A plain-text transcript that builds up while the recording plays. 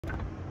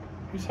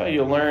Here's how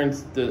you learn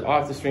the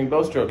off the string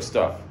bow stroke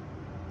stuff.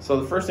 So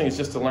the first thing is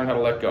just to learn how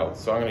to let go.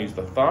 So I'm going to use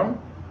the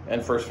thumb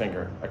and first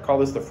finger. I call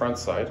this the front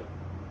side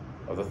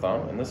of the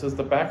thumb, and this is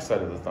the back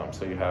side of the thumb.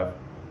 So you have,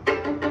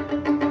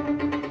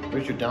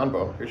 here's your down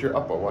bow, here's your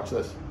up bow. Watch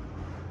this.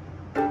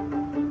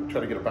 Try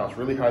to get a bounce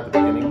really high at the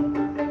beginning.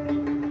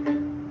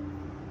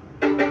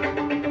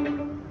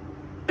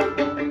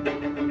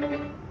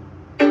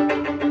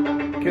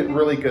 Get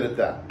really good at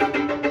that.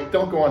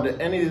 Don't go on to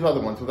any of these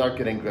other ones without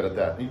getting good at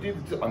that. You do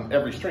this on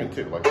every string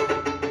too, like,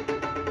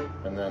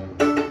 and then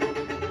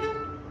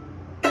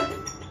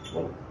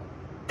whoa,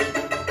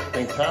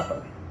 things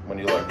happen when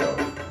you let go.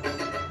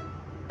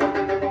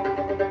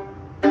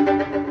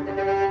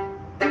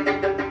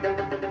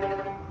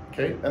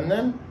 Okay, and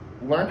then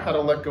learn how to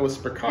let go of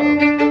spiccato.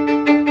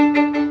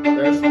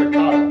 There's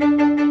spiccato.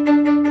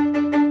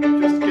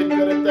 Just get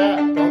good at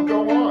that. Don't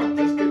go on.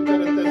 Just get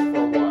good at this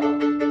for a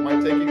while. It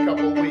might take you a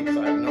couple of weeks.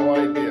 I have no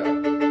idea.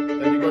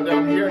 Then you go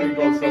down here and you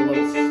go a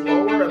little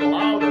slower and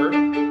louder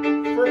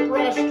for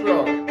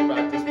breaststroke.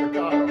 Back to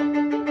spiccato.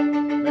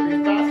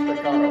 Maybe fast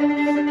spiccato,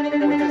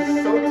 which is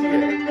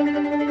sautillé.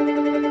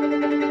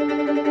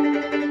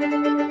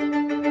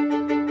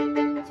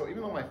 So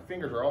even though my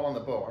fingers are all on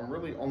the bow, I'm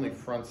really only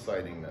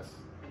front-siding this.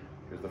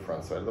 Here's the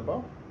front side of the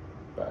bow,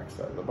 back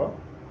side of the bow.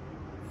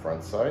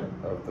 Front side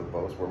of the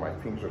bow is where my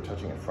fingers are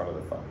touching in front of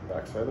the thumb.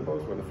 Back side of the bow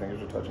is where the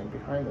fingers are touching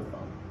behind the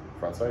thumb.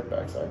 Front side,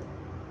 back side.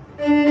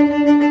 Spiccato.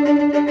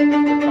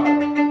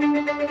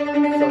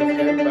 So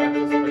again, back to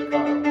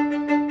spiccato.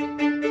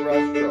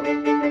 Breaststroke.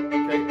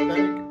 Okay, and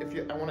then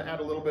if I want to add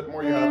a little bit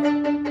more, you have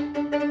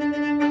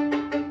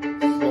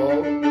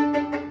slow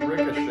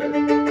ricochet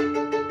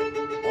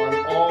on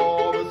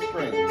all the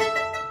strings.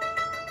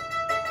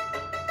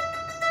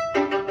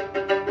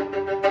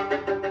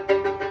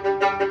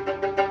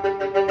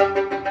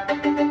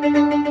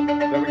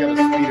 Then we got to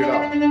speed it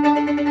up.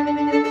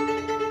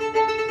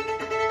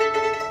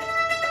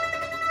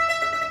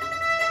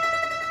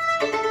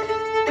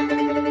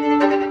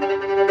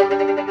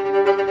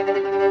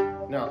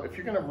 Now, if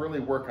you're going to really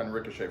work on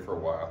ricochet for a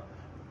while,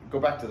 go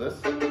back to this.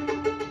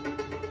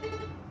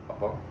 Up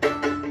bow.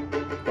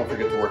 Don't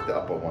forget to work the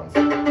up bow ones.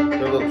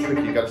 They're a little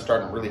tricky. You got to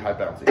start them really high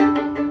bouncy.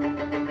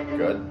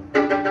 Good.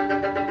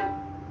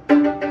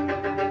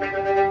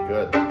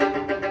 Good.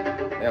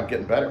 Hey, I'm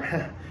getting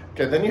better.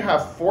 Okay, then you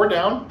have 4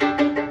 down,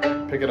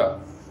 pick it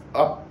up.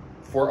 Up,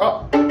 4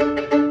 up,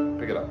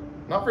 pick it up.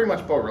 Not very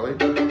much bow, really.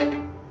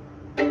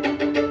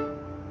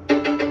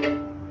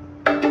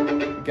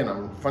 Again,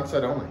 I'm front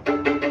side only.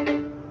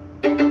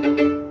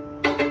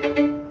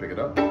 Pick it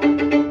up.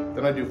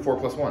 Then I do 4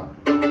 plus 1.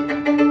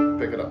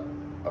 Pick it up,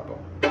 up bow.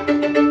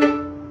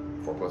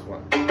 4 plus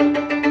 1.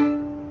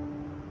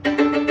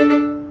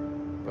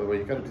 By the way,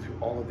 you got to do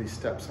all of these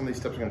steps. Some of these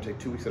steps are going to take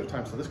 2 weeks at a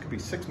time, so this could be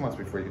 6 months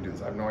before you can do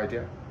this. I have no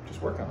idea.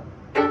 Just work on it.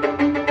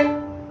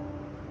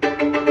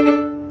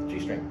 G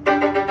string. I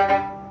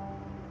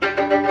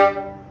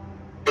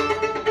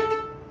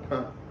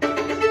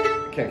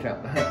can't count.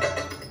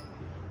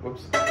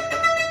 Whoops.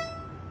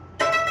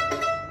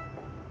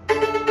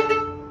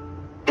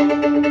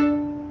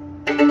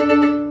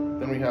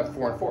 Then we have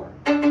 4 and 4.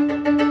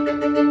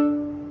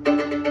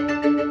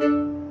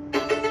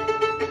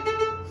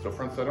 Still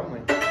front side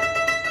only.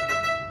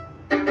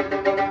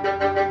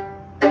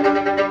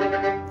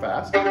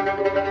 Fast.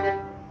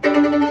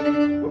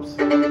 Whoops.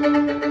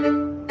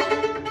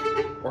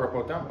 Or up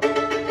bow, down bow.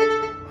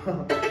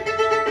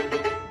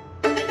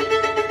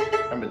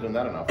 Haven't been doing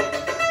that enough.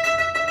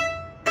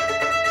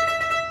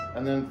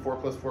 And then 4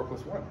 plus 4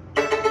 plus 1.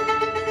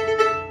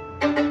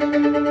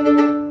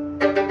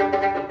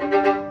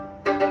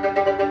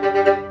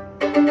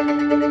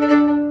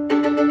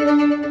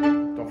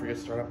 Don't forget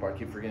to start up bow. I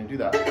keep forgetting to do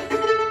that.